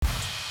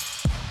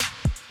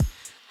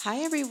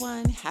Hi,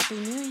 everyone. Happy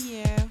New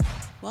Year.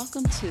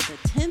 Welcome to the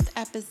 10th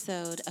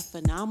episode of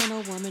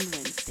Phenomenal Woman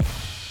Wednesday.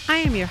 I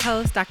am your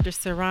host, Dr.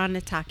 Saran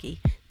Nataki.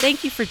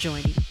 Thank you for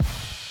joining.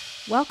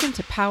 Welcome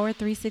to Power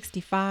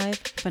 365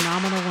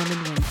 Phenomenal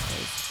Woman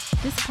Wednesdays.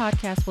 This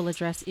podcast will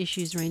address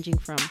issues ranging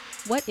from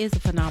what is a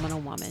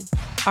phenomenal woman?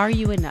 Are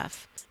you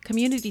enough?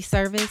 Community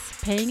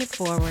service, paying it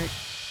forward,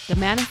 the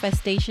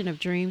manifestation of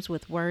dreams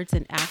with words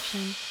and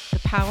action, the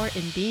power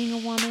in being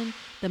a woman,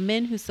 the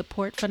men who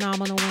support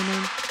phenomenal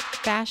women,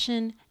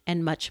 fashion,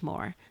 and much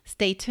more.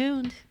 Stay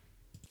tuned.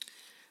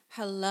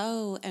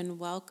 Hello and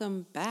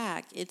welcome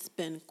back. It's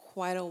been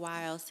quite a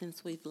while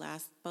since we've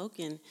last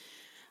spoken.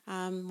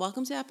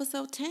 Welcome to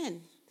episode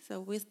 10.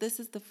 This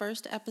is the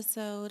first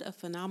episode of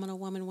Phenomenal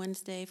Woman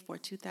Wednesday for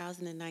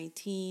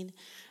 2019,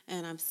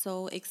 and I'm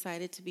so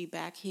excited to be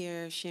back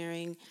here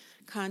sharing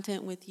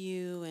content with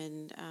you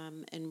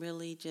and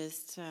really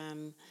just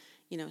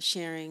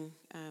sharing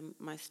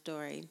my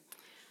story.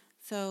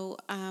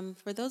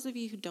 For those of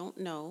you who don't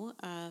know,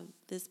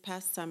 this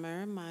past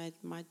summer, my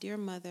dear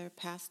mother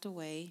passed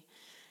away.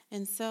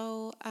 And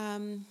so,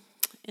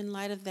 in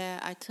light of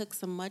that, I took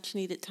some much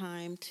needed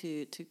time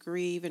to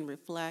grieve and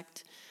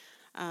reflect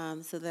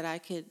so that I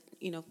could,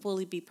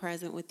 fully be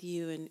present with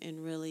you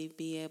and really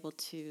be able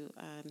to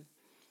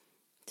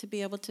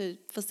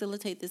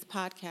facilitate this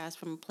podcast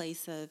from a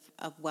place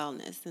of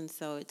wellness. And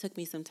so it took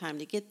me some time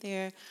to get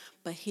there,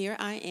 but here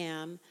I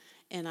am,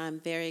 and I'm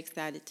very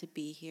excited to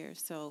be here.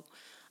 So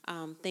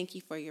thank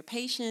you for your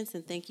patience,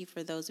 and thank you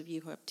for those of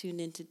you who have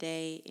tuned in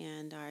today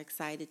and are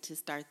excited to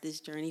start this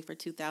journey for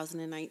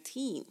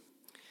 2019.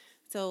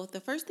 So the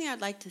first thing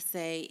I'd like to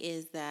say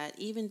is that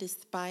even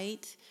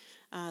despite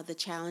the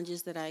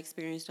challenges that I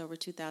experienced over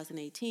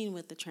 2018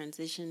 with the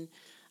transition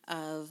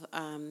of,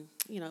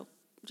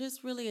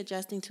 just really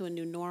adjusting to a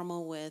new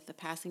normal with the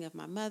passing of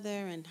my mother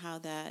and how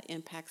that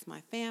impacts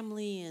my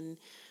family and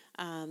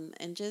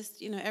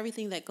just,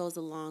 everything that goes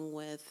along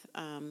with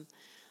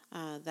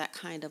that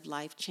kind of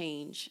life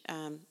change.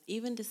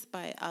 Even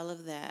despite all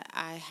of that,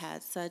 I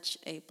had such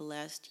a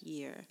blessed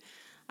year.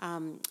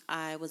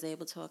 I was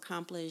able to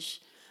accomplish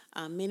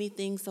many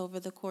things over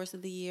the course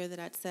of the year that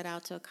I'd set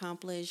out to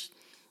accomplish.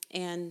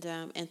 And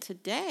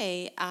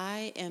today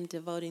I am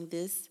devoting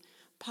this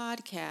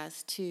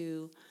podcast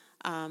to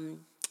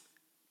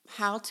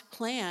how to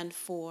plan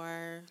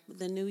for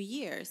the new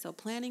year. So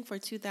planning for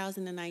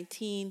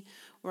 2019,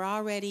 we're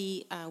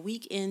already a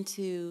week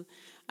into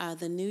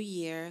the new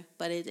year,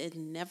 but it is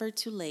never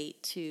too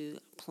late to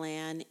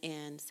plan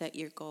and set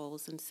your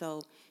goals. And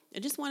so I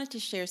just wanted to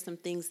share some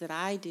things that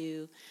I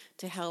do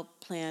to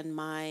help plan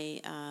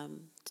to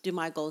do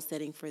my goal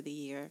setting for the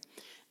year.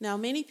 Now,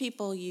 many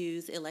people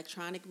use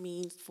electronic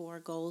means for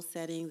goal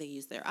setting. They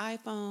use their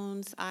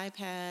iPhones,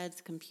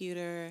 iPads,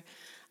 computer.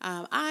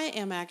 I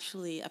am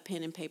actually a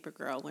pen and paper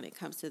girl when it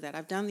comes to that.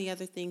 I've done the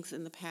other things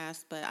in the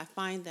past, but I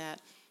find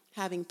that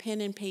having pen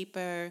and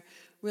paper,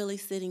 really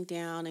sitting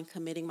down and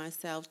committing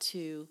myself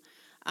to,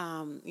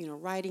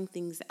 writing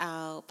things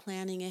out,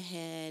 planning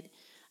ahead,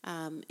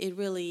 it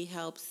really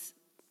helps.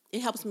 It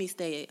helps me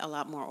stay a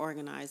lot more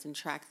organized and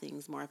track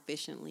things more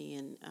efficiently,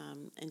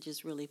 and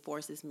just really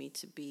forces me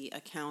to be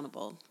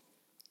accountable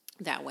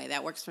that way.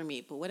 That works for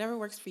me. But whatever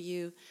works for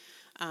you,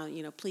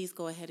 please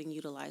go ahead and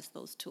utilize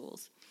those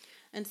tools.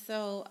 And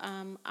so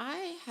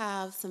I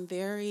have some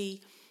very,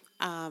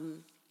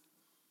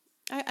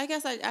 I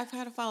guess I've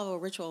had to follow a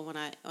ritual when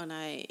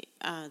I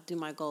do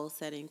my goal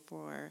setting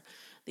for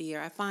the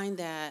year. I find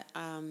that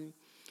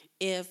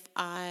if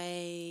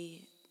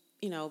I,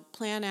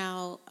 plan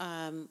out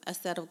a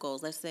set of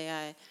goals, let's say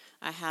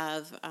I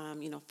have,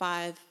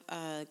 five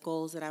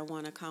goals that I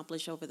want to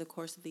accomplish over the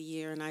course of the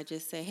year, and I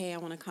just say, hey, I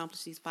want to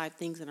accomplish these five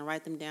things, and I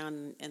write them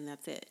down, and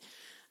that's it.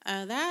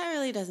 That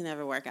really doesn't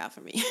ever work out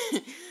for me.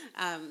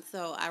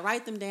 So I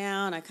write them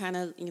down. I kind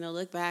of,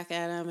 look back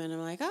at them, and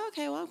I'm like, oh,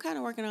 okay, well, I'm kind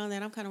of working on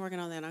that. I'm kind of working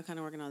on that. I'm kind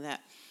of working on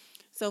that.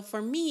 So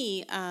for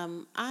me,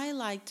 I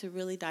like to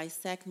really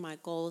dissect my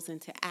goals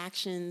into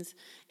actions,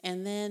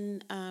 and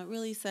then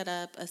really set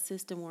up a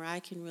system where I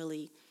can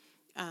really,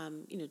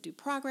 do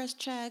progress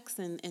checks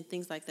and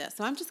things like that.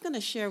 So I'm just going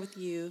to share with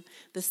you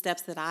the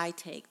steps that I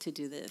take to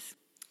do this.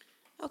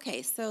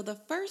 Okay, so the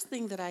first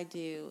thing that I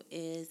do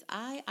is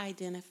I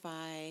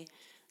identify,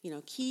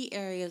 key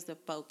areas of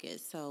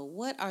focus. So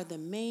what are the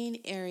main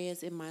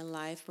areas in my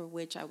life for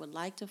which I would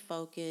like to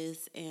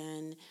focus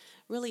and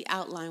really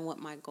outline what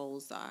my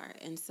goals are?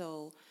 And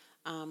so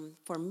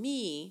for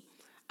me,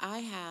 I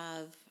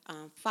have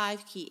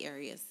five key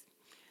areas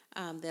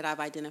that I've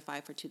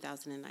identified for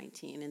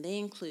 2019, and they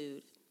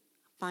include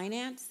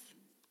finance,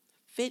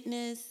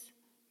 fitness,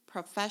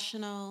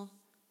 professional,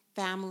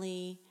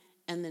 family,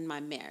 and then my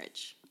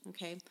marriage.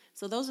 Okay,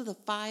 so those are the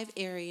five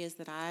areas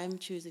that I'm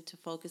choosing to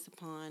focus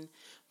upon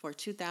for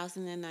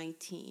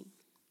 2019.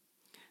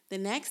 The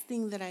next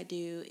thing that I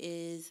do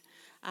is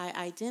I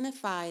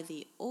identify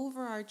the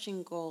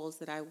overarching goals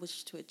that I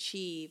wish to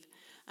achieve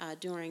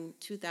during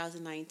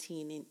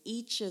 2019 in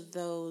each of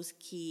those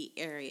key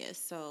areas.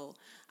 So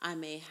I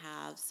may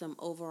have some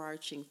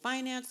overarching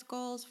finance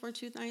goals for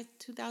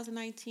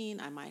 2019.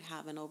 I might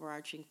have an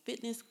overarching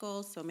fitness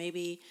goal. So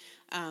maybe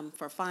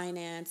for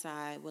finance,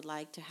 I would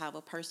like to have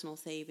a personal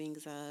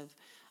savings of,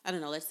 I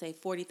don't know, let's say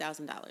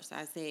 $40,000.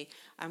 I say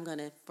I'm going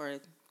to, for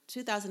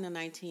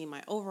 2019,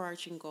 my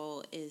overarching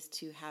goal is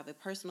to have a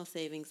personal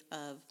savings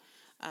of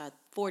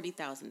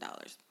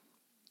 $40,000.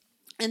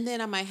 And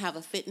then I might have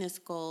a fitness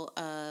goal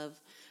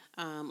of,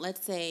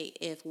 let's say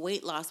if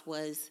weight loss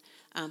was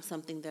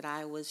something that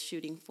I was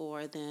shooting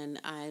for, then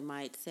I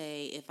might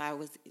say if I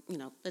was,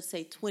 let's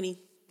say 20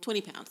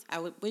 pounds. I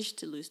would wish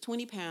to lose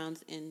 20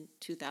 pounds in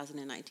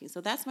 2019. So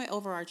that's my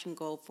overarching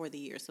goal for the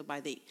year. So by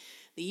the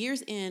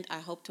year's end, I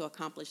hope to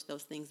accomplish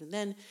those things. And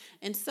then,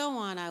 and so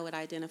on, I would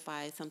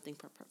identify something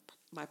for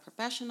my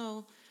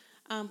professional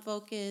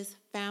focus,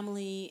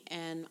 family,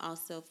 and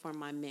also for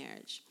my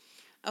marriage.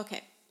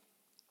 Okay.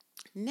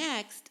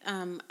 Next,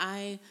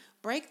 I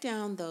break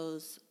down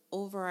those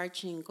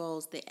overarching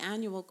goals, the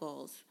annual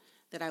goals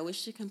that I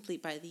wish to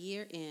complete by the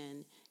year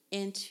end,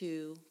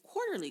 into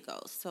quarterly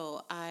goals.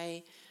 So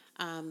I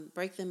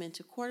break them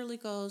into quarterly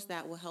goals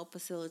that will help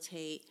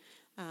facilitate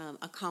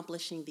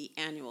accomplishing the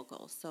annual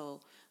goal.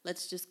 So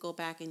let's just go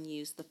back and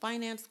use the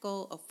finance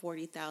goal of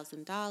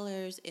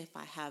 $40,000. If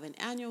I have an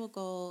annual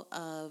goal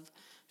of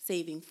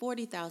saving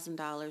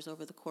 $40,000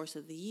 over the course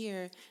of the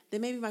year,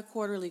 then maybe my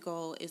quarterly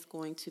goal is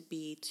going to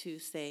be to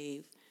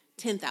save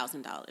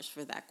 $10,000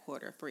 for that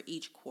quarter, for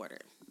each quarter.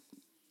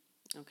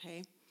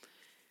 Okay.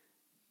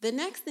 The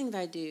next thing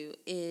that I do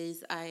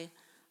is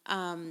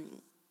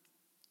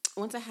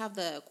once I have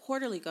the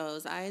quarterly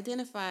goals, I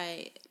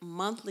identify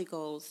monthly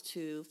goals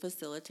to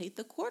facilitate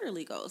the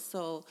quarterly goals.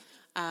 So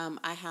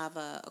I have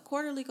a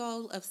quarterly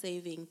goal of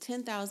saving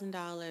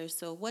 $10,000.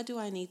 So what do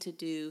I need to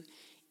do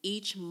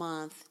each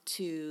month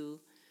to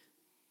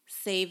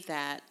save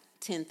that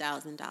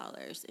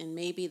 $10,000? And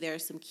maybe there are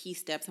some key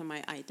steps I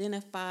might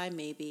identify.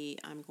 Maybe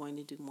I'm going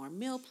to do more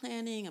meal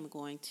planning. I'm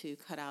going to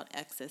cut out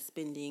excess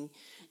spending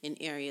in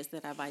areas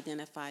that I've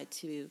identified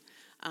to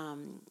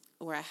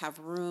where I have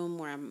room,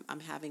 where I'm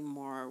having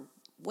more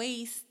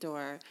waste,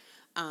 or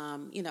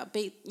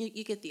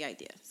you get the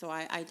idea. So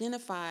I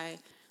identify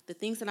the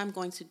things that I'm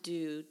going to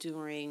do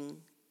during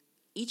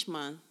each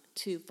month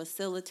to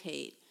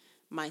facilitate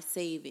my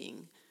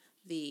saving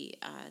the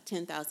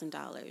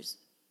 $10,000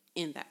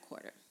 in that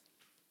quarter.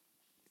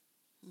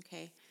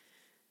 Okay.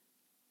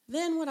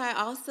 Then what I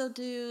also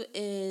do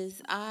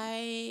is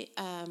I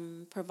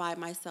provide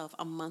myself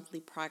a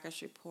monthly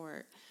progress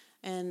report.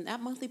 And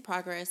that monthly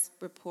progress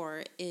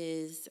report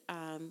is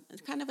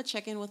it's kind of a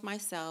check-in with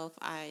myself.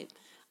 I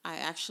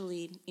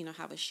actually,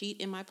 have a sheet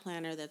in my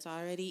planner that's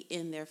already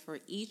in there for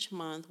each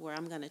month where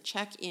I'm going to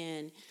check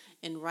in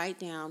and write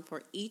down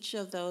for each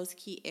of those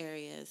key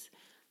areas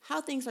how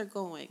things are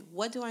going.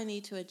 What do I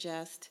need to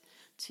adjust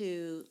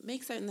to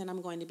make certain that I'm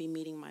going to be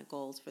meeting my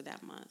goals for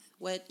that month?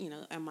 What,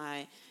 am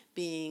I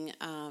being,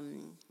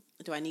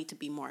 do I need to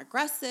be more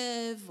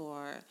aggressive,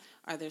 or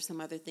are there some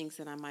other things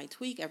that I might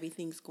tweak?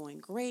 Everything's going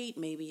great.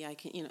 Maybe I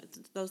can,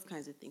 those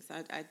kinds of things.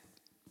 I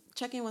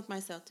check in with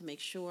myself to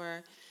make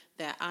sure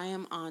that I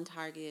am on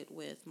target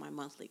with my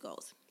monthly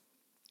goals.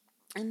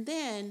 And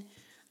then,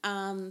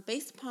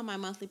 based upon my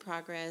monthly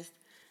progress,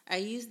 I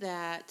use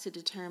that to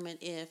determine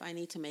if I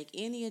need to make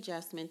any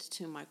adjustments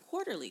to my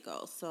quarterly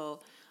goals.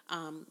 So,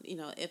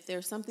 if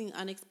there's something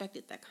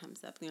unexpected that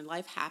comes up,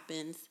 life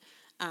happens,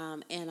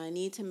 and I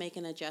need to make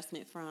an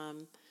adjustment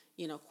from,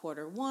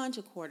 quarter one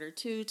to quarter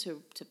two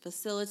to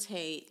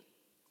facilitate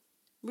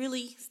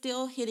really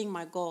still hitting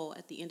my goal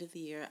at the end of the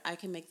year, I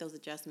can make those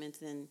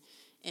adjustments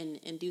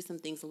and do some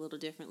things a little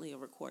differently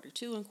over quarter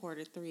two and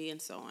quarter three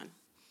and so on.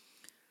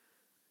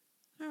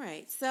 All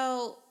right.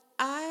 So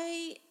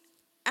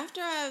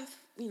after I've,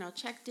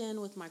 checked in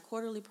with my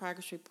quarterly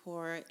progress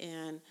report,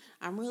 and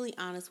I'm really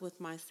honest with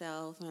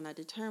myself, and I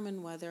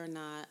determine whether or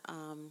not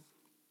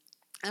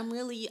I'm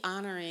really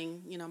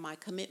honoring, my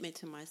commitment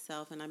to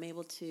myself, and I'm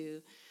able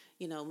to,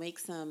 make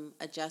some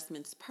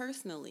adjustments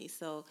personally.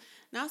 So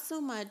not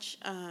so much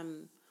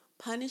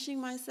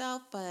punishing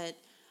myself, but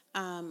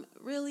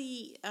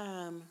really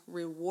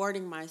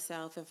rewarding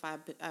myself if I've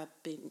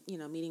been,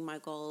 meeting my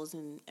goals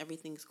and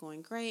everything's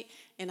going great.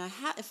 And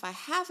if I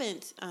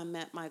haven't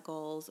met my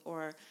goals,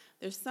 or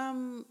there's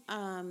some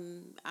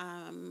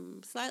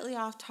slightly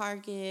off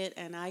target,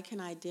 and I can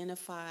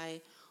identify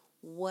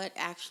what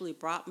actually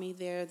brought me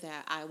there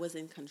that I was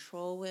in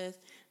control with,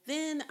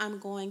 then I'm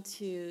going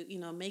to,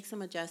 make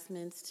some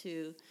adjustments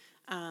to,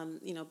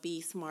 be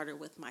smarter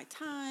with my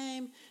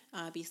time,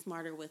 be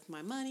smarter with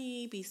my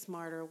money, be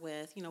smarter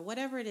with,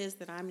 whatever it is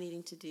that I'm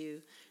needing to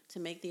do to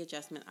make the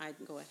adjustment, I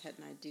go ahead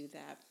and I do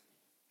that.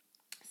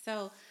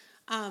 So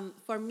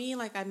for me,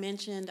 like I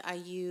mentioned, I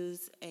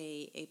use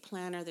a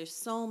planner. There's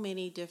so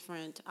many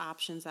different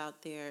options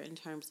out there in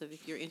terms of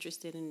if you're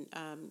interested in,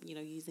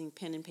 using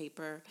pen and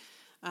paper.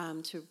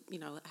 to,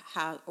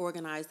 how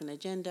organize an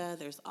agenda.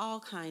 There's all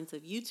kinds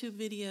of YouTube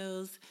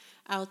videos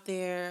out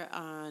there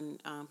on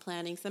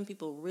planning. Some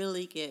people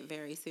really get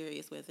very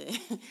serious with it.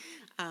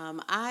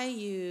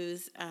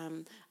 I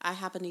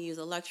happen to use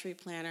a luxury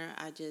planner.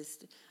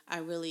 I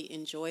really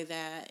enjoy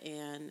that,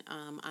 and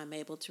I'm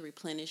able to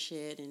replenish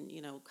it and,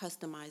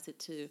 customize it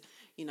to,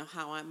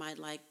 how I might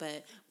like.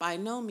 But by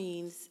no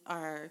means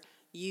are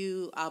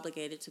you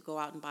obligated to go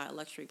out and buy a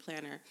luxury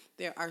planner.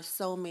 There are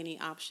so many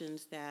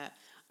options that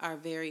are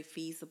very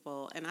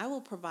feasible, and I will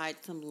provide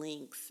some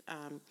links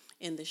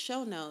in the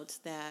show notes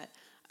that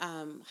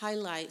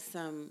highlight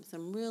some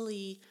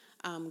really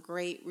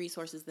great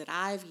resources that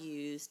I've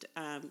used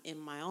in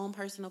my own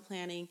personal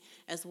planning,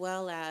 as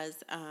well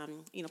as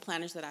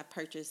planners that I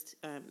purchased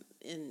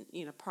in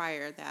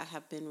prior that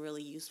have been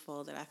really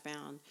useful, that I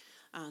found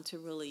to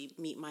really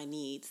meet my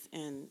needs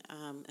and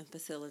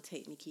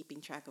facilitate me keeping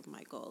track of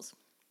my goals.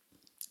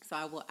 So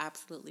I will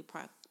absolutely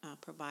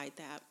provide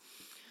that.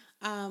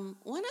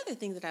 One other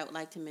thing that I would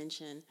like to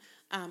mention,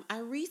 I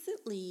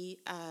recently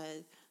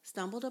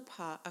stumbled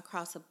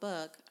across a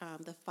book,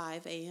 The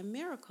 5 a.m.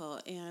 Miracle,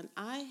 and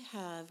I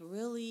have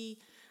really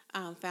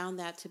found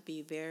that to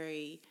be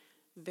very,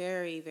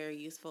 very, very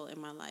useful in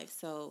my life.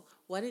 So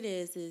what it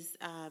is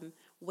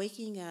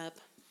waking up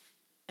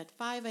at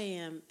 5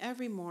 a.m.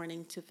 every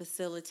morning to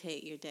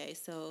facilitate your day.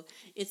 So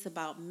it's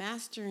about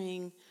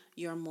mastering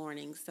your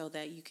morning so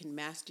that you can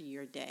master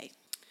your day.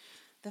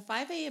 The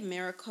 5 a.m.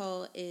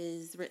 Miracle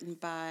is written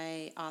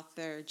by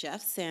author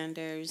Jeff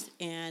Sanders,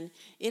 and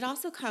it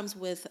also comes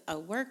with a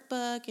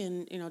workbook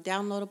and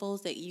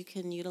downloadables that you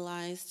can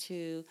utilize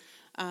to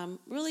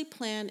really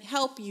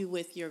help you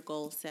with your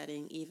goal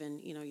setting, even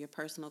your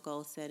personal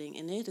goal setting.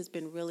 And it has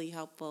been really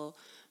helpful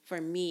for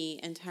me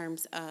in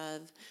terms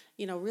of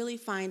really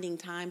finding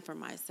time for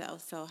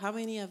myself. So how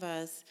many of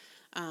us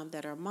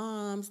that are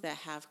moms that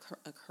have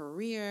a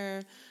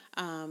career,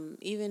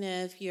 even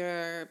if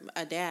you're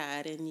a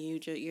dad and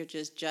you're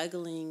just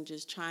juggling,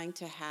 just trying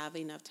to have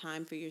enough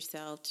time for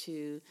yourself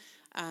to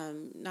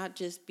not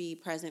just be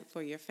present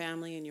for your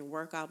family and your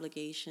work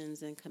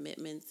obligations and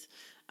commitments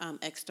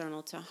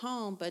external to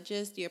home, but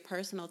just your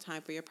personal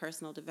time for your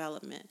personal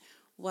development.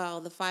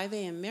 Well, the 5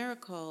 a.m.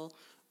 Miracle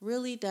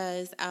really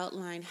does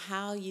outline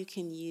how you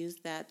can use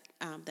that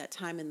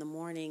time in the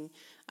morning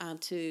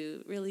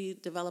to really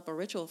develop a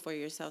ritual for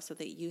yourself so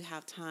that you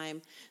have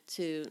time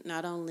to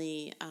not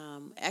only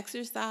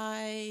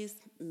exercise,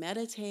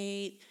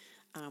 meditate,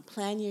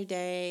 plan your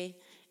day,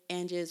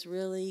 and just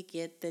really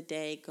get the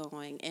day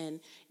going.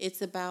 And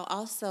it's about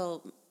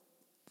also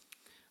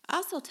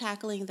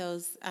tackling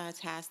those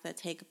tasks that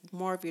take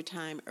more of your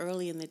time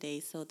early in the day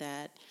so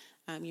that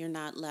you're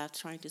not left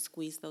trying to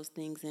squeeze those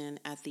things in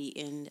at the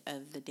end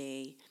of the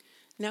day.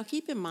 Now,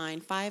 keep in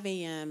mind, 5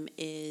 a.m.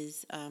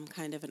 is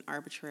kind of an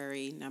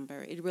arbitrary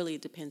number. It really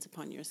depends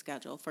upon your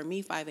schedule. For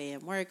me, 5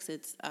 a.m. works.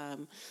 It's,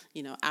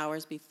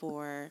 hours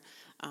before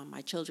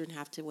my children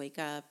have to wake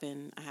up,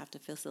 and I have to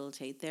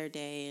facilitate their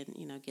day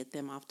and, get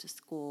them off to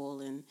school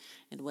and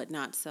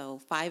whatnot. So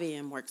 5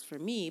 a.m. works for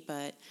me,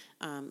 but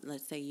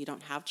let's say you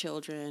don't have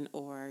children,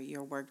 or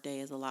your work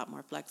day is a lot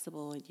more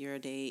flexible and your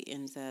day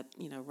ends up,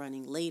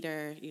 running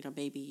later.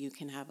 Maybe you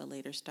can have a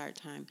later start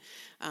time.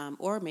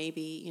 Or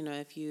maybe,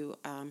 if you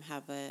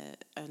have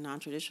a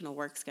non-traditional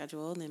work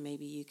schedule, then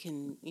maybe you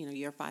can,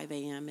 your 5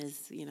 a.m.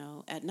 is,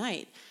 at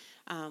night.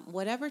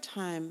 Whatever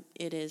time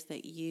it is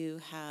that you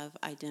have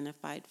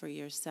identified for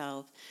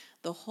yourself,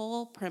 the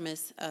whole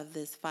premise of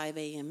this 5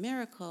 a.m.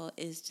 miracle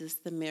is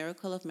just the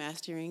miracle of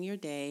mastering your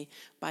day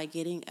by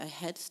getting a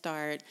head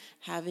start,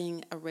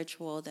 having a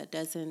ritual that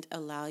doesn't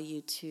allow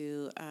you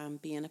to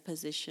be in a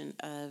position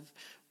of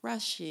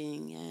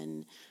rushing,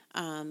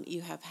 and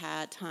you have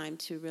had time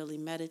to really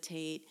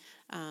meditate,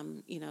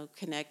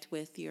 connect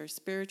with your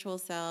spiritual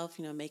self,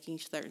 making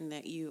certain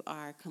that you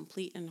are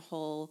complete and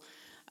whole,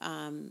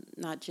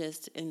 not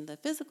just in the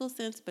physical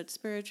sense, but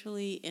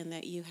spiritually, and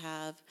that you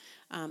have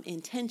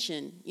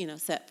intention,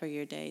 set for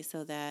your day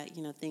so that,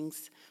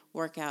 things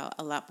work out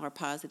a lot more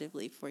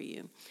positively for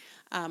you.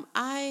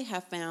 I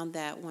have found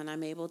that when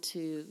I'm able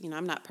to,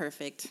 I'm not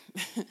perfect.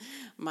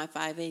 My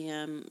 5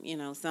 a.m.,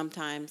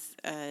 sometimes,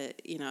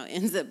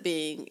 ends up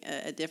being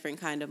a different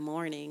kind of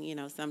morning.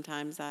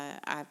 Sometimes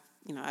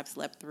I've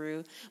slept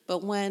through.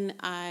 But when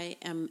I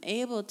am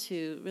able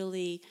to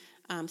really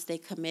stay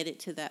committed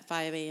to that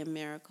 5 a.m.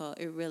 miracle,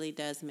 it really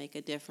does make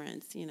a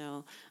difference.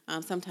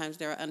 Sometimes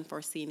there are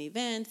unforeseen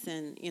events,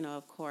 and,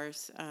 of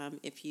course,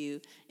 if you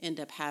end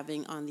up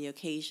having on the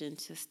occasion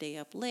to stay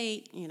up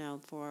late,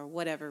 for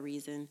whatever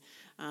reason,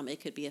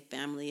 it could be a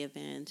family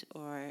event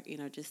or,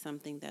 just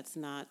something that's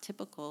not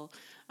typical,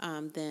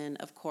 then,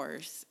 of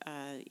course,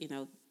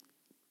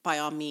 by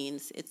all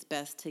means, it's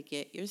best to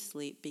get your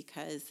sleep,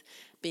 because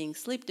being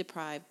sleep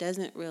deprived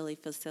doesn't really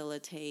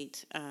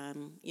facilitate,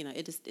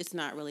 it's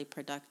not really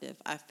productive.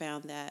 I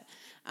found that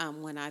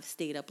when I've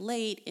stayed up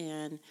late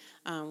and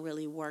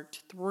really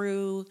worked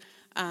through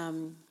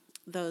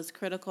those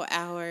critical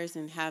hours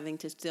and having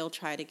to still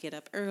try to get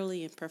up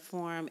early and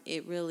perform,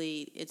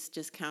 it's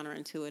just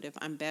counterintuitive.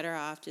 I'm better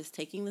off just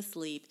taking the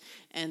sleep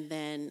and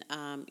then,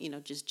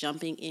 just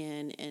jumping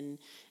in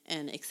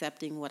and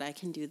accepting what I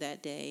can do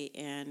that day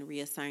and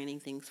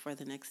reassigning things for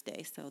the next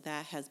day. So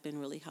that has been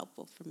really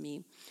helpful for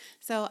me.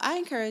 So I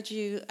encourage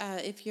you,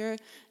 if you're,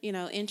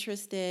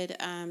 interested,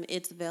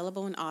 it's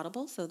available in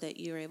Audible so that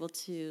you're able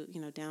to,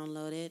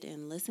 download it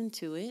and listen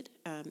to it.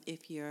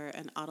 If you're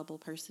an Audible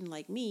person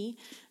like me,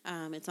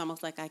 it's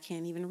almost like I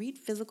can't even read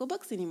physical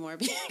books anymore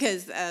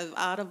because of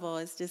Audible.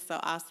 It's just so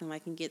awesome. I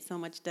can get so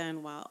much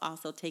done while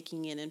also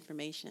taking in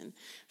information.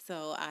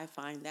 So I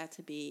find that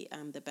to be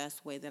the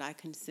best way that I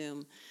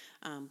consume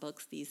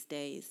books these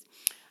days.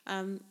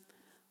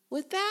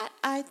 With that,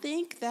 I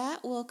think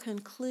that will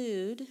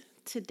conclude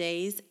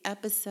today's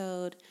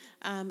episode.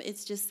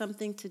 It's just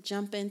something to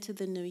jump into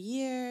the new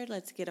year.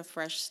 Let's get a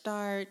fresh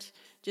start.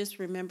 Just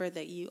remember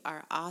that you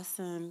are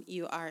awesome.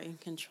 You are in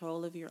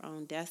control of your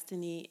own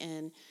destiny.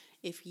 And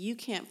if you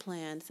can't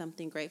plan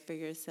something great for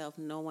yourself,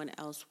 no one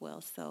else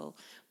will. So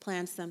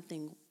plan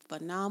something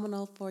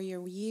phenomenal for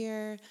your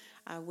year.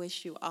 I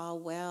wish you all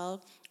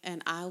well,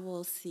 and I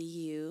will see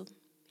you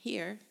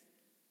here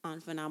on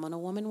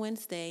Phenomenal Woman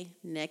Wednesday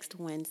next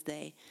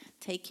Wednesday.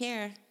 Take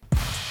care.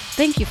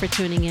 Thank you for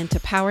tuning in to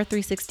Power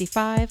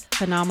 365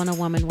 Phenomenal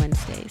Woman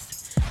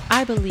Wednesdays.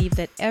 I believe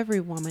that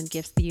every woman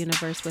gifts the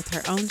universe with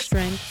her own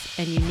strengths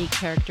and unique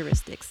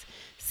characteristics.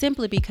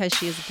 Simply because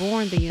she is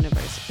born, the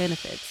universe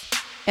benefits.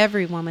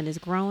 Every woman is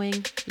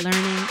growing,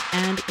 learning,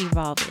 and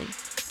evolving.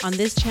 On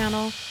this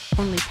channel,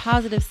 only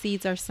positive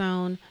seeds are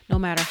sown, no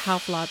matter how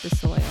flawed the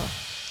soil.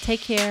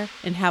 Take care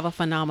and have a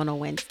phenomenal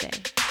Wednesday.